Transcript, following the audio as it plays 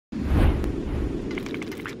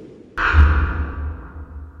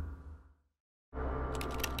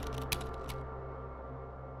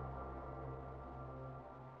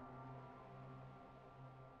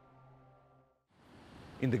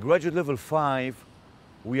In the graduate level 5,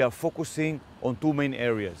 we are focusing on two main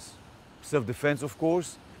areas. Self-defense, of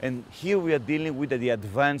course, and here we are dealing with the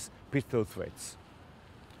advanced pistol threats.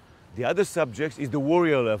 The other subject is the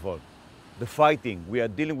warrior level, the fighting. We are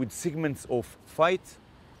dealing with segments of fight,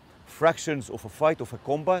 fractions of a fight, of a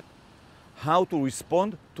combat, how to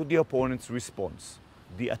respond to the opponent's response,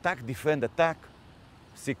 the attack, defend, attack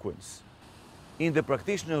sequence. In the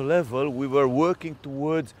practitioner level, we were working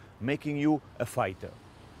towards making you a fighter.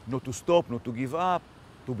 Not to stop, not to give up,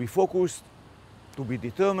 to be focused, to be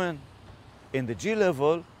determined. In the G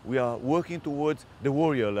level, we are working towards the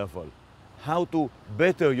warrior level. How to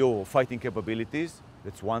better your fighting capabilities,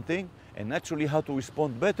 that's one thing, and naturally how to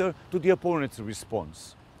respond better to the opponent's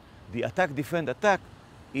response. The attack, defend, attack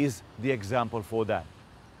is the example for that.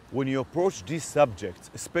 When you approach these subjects,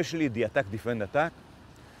 especially the attack, defend, attack,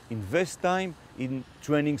 invest time in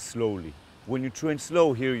training slowly. When you train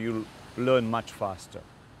slow here, you'll learn much faster.